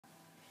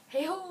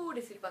Hey ho,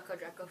 this is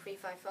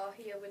Draco354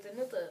 here with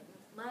another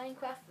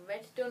Minecraft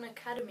Redstone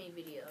Academy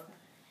video.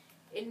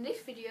 In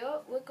this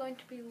video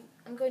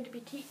I'm going to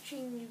be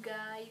teaching you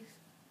guys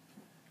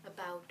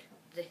about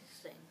this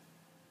thing,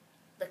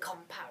 the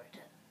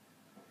comparator.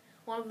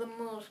 One of the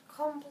most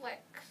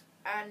complex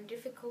and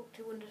difficult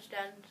to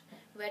understand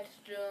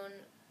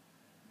redstone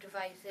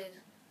devices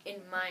in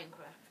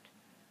Minecraft.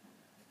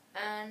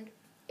 And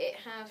it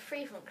has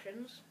three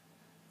functions.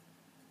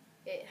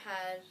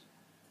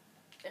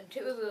 And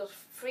two of those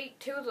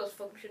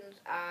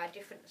functions are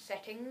different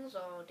settings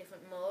or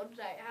different modes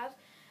that it has,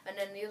 and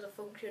then the other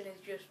function is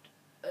just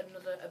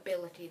another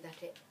ability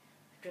that it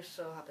just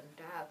so happens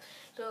to have.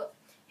 So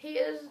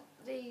here's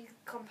the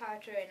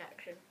comparator in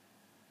action.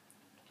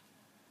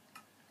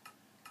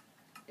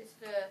 It's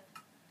the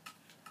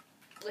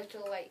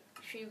little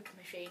shoot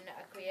machine that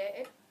I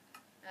created.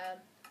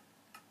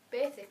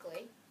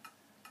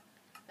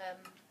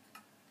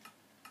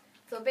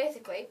 So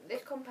basically,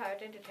 this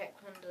comparator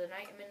detects when there's an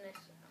item in this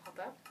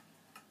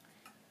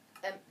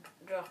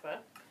dropper.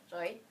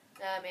 It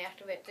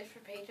activates this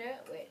repeater,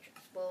 which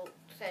will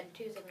send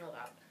two signals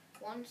out.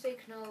 One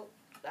signal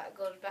that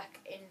goes back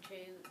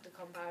into the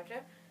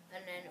comparator,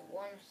 and then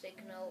one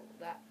signal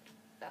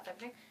that's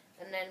happening,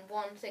 and then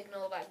one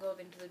signal that goes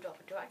into the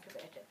dropper to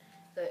activate it.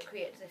 So it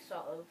creates this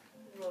sort of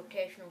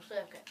rotational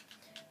circuit.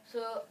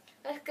 So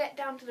let's get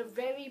down to the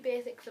very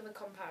basics of a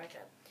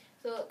comparator.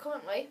 So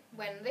currently,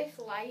 when this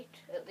light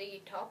at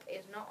the top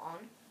is not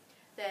on,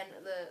 then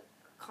the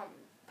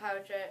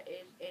comparator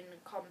is in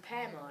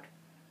compare mode.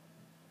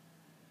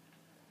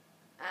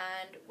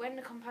 And when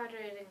the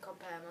comparator is in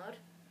compare mode,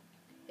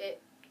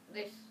 its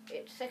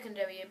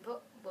secondary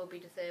input will be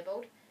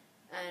disabled,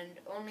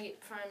 and only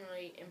its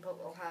primary input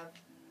will have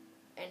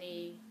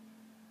any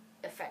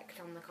effect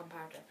on the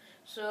comparator.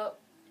 So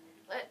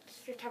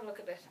let's just have a look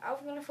at this.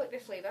 I'm going to flick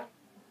this lever,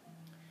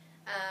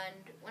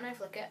 and when I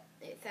flick it,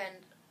 it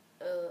sends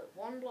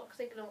one block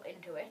signal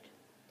into it,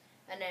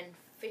 and then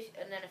a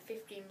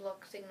 15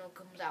 block signal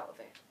comes out of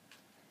it.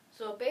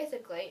 So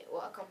basically,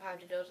 what a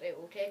comparator does, it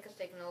will take a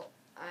signal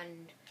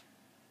and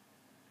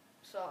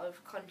sort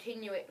of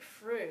continue it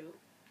through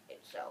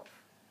itself.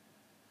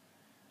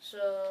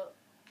 So,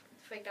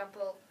 for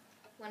example,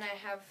 when I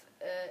have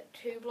a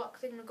 2 block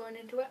signal going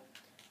into it,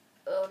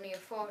 only a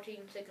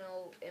 14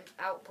 signal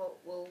output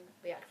will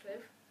be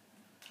active.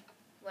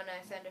 When I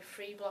send a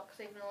 3 block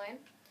signal in,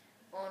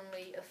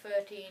 only a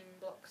 13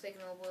 block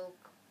signal will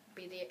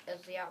be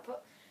as the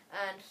output,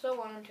 and so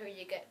on until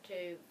you get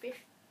to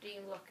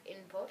 15 block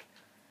input,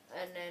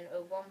 and then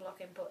a 1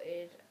 block input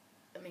is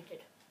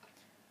emitted.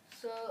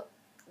 So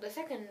the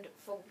second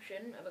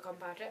function of a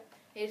comparator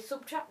is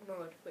subtract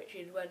mode, which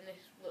is when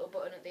this little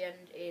button at the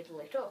end is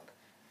lit up.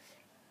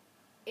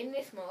 In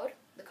this mode,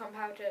 the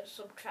comparator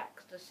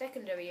subtracts the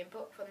secondary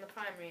input from the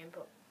primary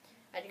input.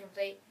 As you can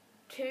see,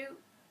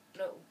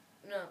 the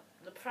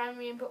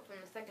primary input from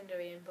the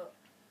secondary input.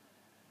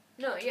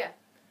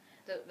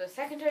 The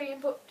secondary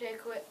input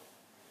take away.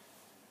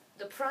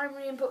 The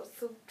primary input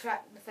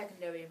subtract the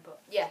secondary input.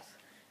 Yes.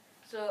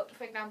 So,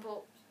 for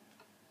example,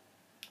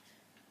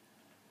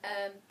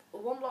 a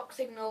 1 block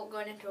signal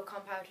going into a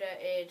comparator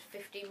is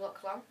 15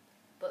 blocks long,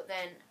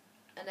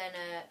 and then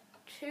a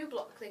 2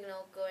 block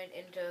signal going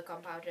into a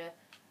comparator.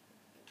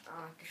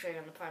 I'll have to show you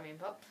on the primary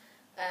input.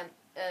 A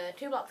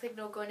 2 block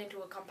signal going into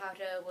a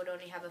comparator would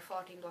only have a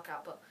 14 block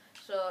output.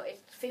 So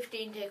it's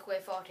 15 take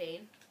away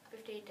 14.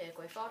 15 take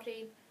away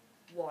 14,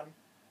 1.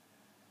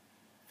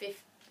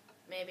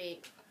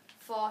 Maybe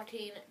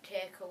 14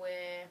 take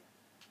away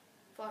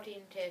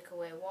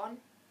 1,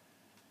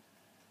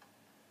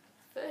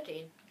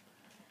 13.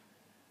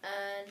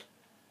 And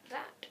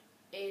that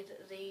is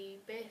the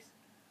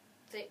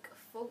basic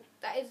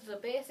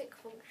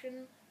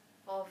function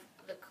of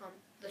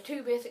the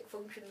two basic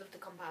functions of the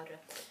comparator.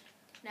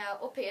 Now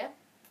up here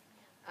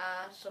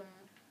are some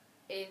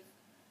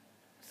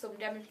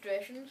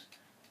demonstrations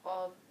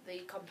of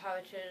the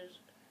comparator's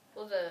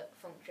other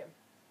function.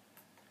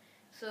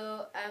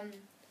 So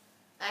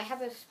I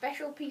have a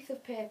special piece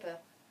of paper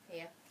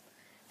here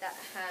that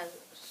has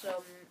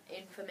some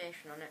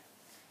information on it.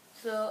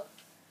 So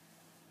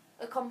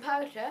a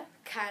comparator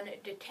can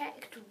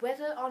detect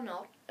whether or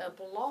not a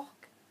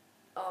block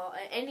or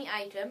any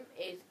item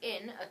is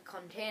in a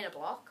container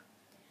block,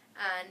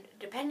 and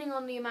depending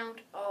on the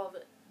amount of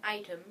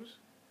items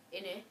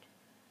in it,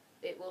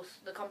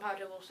 the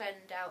comparator will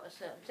send out a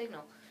certain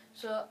signal.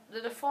 So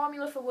there's a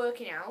formula for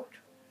working out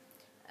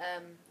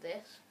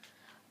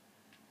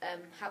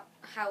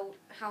how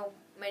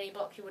many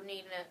blocks you would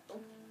need in a.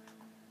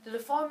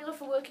 There's a formula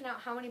for working out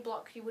how many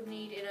blocks you would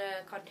need in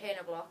a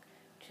container block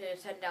to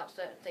send out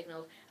certain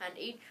signals, and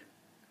each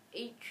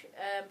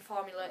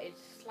formula is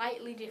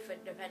slightly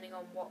different depending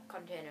on what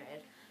container it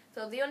is.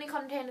 So the only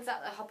containers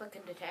that the hopper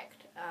can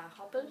detect are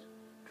hoppers,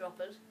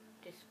 droppers,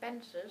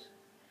 dispensers,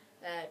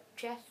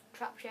 chests,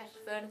 trap chests,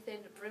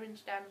 furnaces, brewing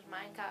stands,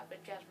 minecart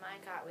with chests,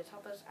 minecart with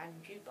hoppers,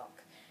 and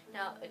jukebox.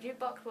 Now a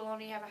jukebox will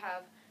only ever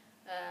have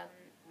a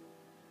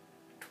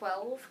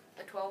 12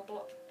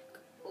 block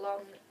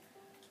long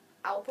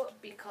output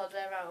because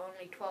there are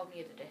only 12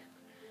 music discs.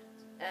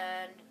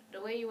 And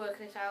the way you work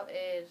this out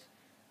is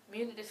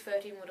music disc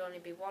 13 would only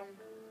be 1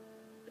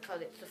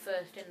 because it's the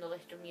first in the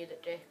list of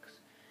music discs.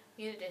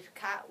 Music disc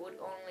cat would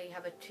only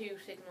have a 2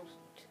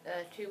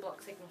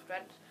 block signal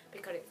strength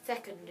because it's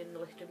second in the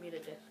list of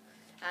music discs,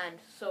 and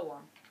so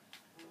on.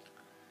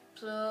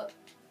 So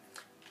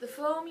the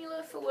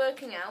formula for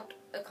working out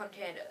a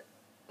container,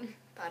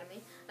 pardon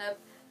me,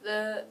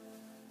 the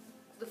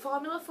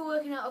formula for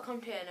working out a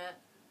container,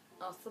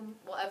 or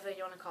whatever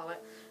you want to call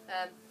it,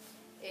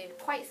 is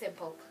quite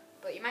simple.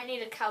 But you might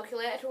need a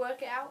calculator to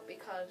work it out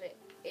because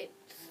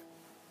it's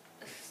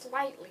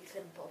slightly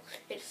simple.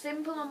 It's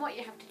simple on what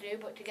you have to do,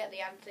 but to get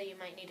the answer you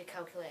might need a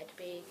calculator to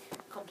be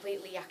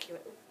completely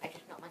accurate. I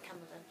just knocked my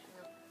camera then.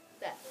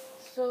 There.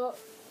 So,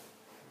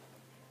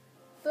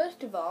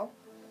 first of all,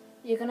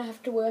 you're going to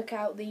have to work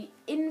out the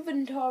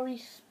inventory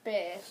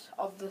space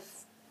of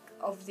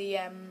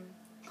the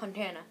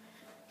container.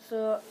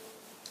 So,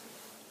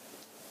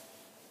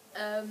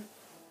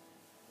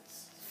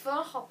 for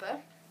a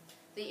hopper,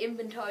 the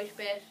inventory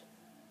space.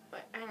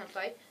 Wait, hang on,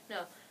 sorry.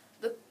 No,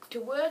 to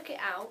work it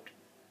out,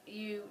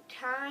 you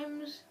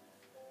times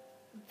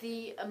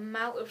the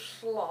amount of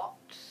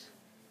slots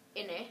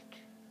in it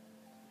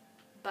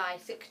by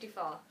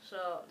 64.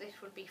 So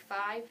this would be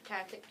 5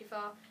 times 64.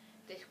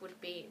 This would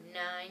be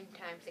 9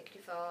 times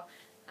 64,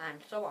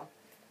 and so on.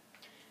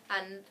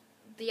 And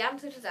the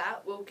answer to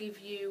that will give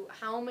you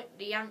how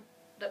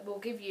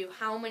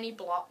many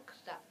blocks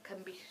that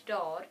can be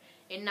stored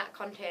in that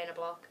container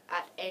block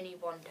at any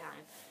one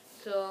time.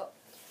 So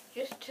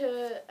just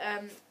to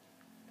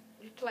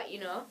let you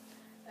know,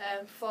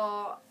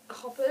 for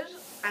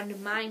hoppers and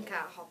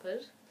minecart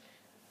hoppers,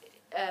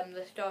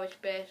 the storage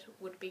space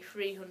would be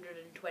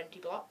 320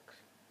 blocks.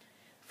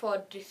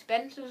 For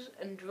dispensers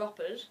and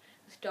droppers,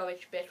 the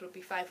storage space would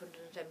be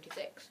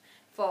 576.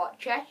 For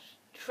chests,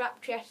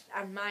 trap chests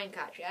and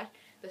minecart chests,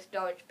 the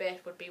storage space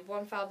would be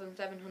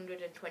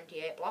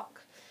 1,728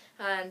 blocks.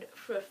 And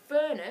for a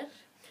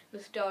furnace, the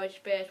storage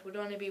space would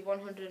only be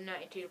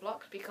 192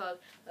 blocks because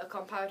a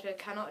comparator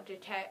cannot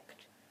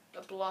detect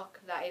a block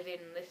that is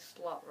in this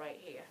slot right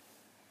here.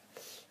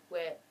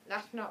 Wait,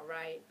 that's not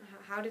right.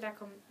 How did I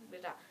come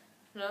with that?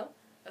 No,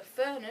 a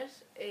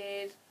furnace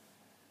is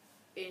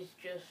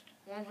just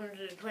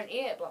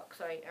 128 blocks.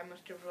 Sorry, I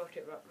must have wrote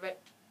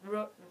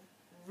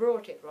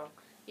it wrong.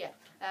 Yeah.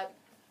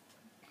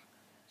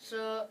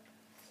 So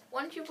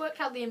once you've worked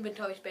out the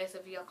inventory space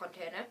of your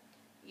container,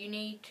 you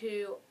need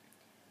to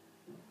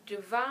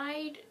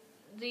divide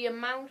the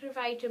amount of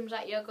items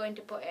that you're going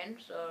to put in.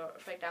 So,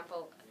 for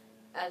example,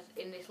 as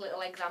in this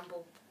little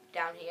example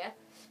down here,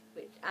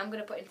 which I'm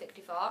going to put in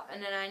 64,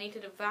 and then I need to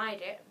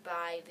divide it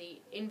by the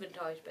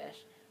inventory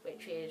space,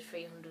 which is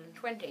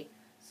 320.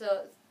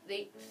 So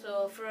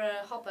for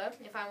a hopper,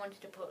 if I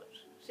wanted to put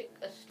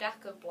a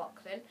stack of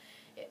blocks in,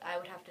 I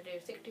would have to do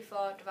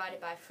 64 divided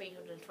by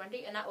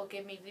 320, and that will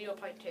give me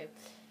 0.2.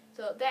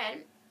 So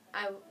then,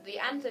 the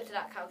answer to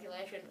that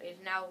calculation is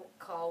now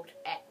called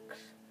x.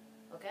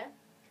 Okay?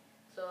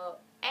 So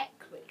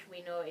x, which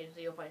we know is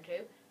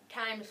 0.2,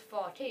 times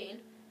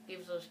 14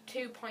 gives us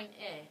 2.8.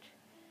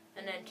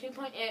 And then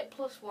 2.8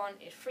 plus 1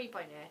 is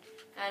 3.8.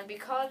 And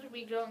because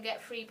we don't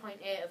get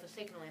 3.8 of a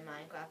signal in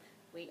Minecraft,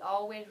 we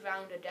always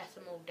round a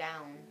decimal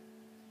down,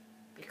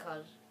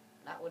 because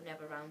that would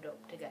never round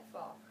up to get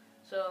 4.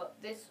 So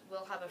this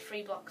will have a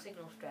 3 block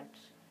signal strength.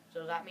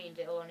 So that means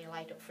it will only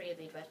light up 3 of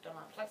these redstone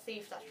lamps. Let's see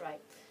if that's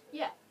right.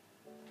 Yeah.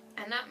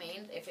 And that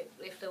means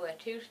if there were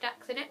 2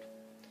 stacks in it,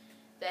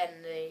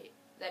 then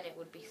it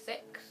would be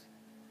 6.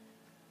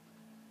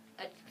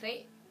 And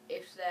see,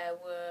 if there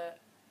were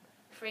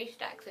 3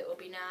 stacks it would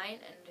be 9,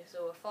 and if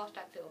there were 4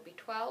 stacks it would be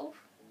 12.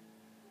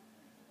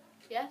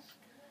 Yes?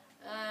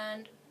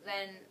 And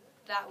then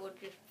that would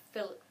just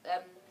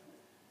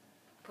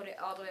put it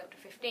all the way up to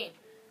 15.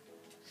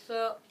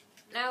 So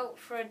now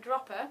for a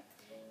dropper,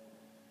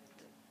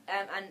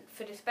 and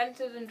for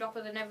dispensers and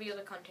droppers and every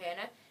other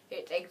container,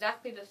 it's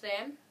exactly the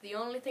same. The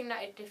only thing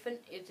that is different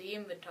is the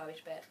inventory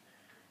space.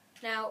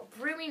 Now,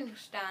 brewing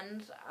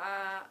stands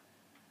are...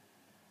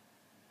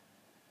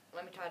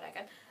 Let me try that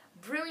again.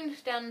 Brewing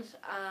stands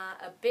are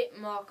a bit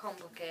more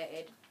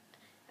complicated.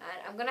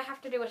 And I'm going to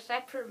have to do a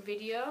separate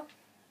video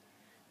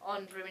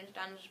on brewing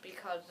stands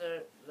because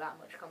they're that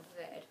much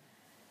complicated.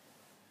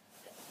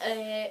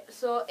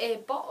 So a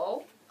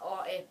bottle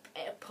or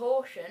a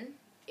potion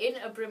in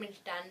a brewing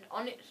stand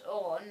on its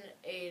own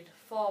is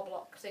 4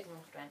 block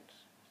signal strengths.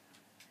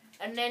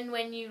 And then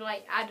when you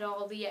add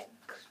all the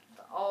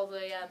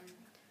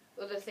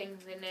other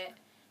things in it,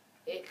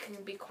 it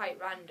can be quite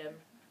random,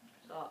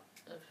 sort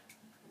of.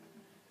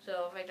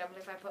 So, for example,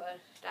 if I put a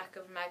stack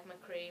of magma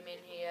cream in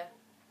here,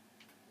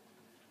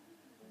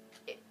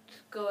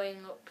 it's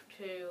going up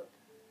to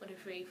 1, 2,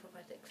 3, 4,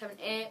 5, 6, 7,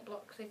 8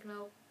 block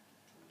signal.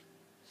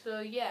 So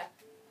yeah,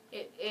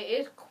 it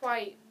is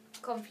quite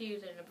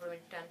confusing, a brewing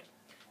stand.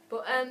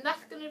 But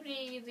that's going to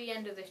be the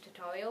end of this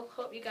tutorial.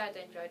 Hope you guys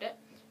enjoyed it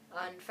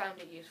and found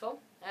it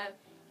useful.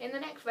 In the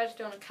next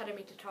Redstone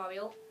Academy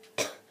tutorial,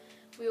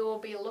 we will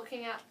be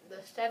looking at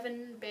the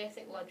 7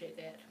 basic logic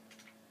gates.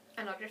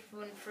 And I'll just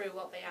run through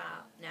what they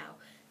are now.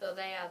 So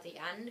they are the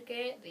AND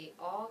gate, the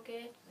OR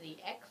gate, the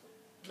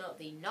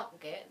NOT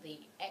gate, the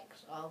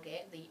XOR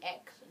gate, the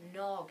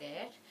XNOR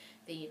gate,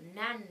 the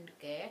NAND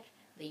gate,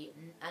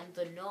 and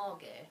the NOR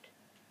gate.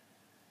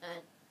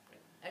 And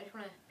I just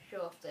want to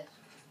show off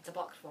the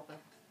box swapper.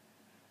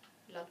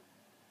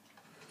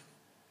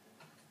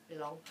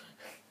 Lol.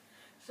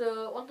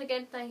 So once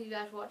again, thank you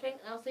guys for watching,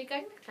 and I'll see you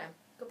guys next time.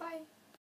 Goodbye.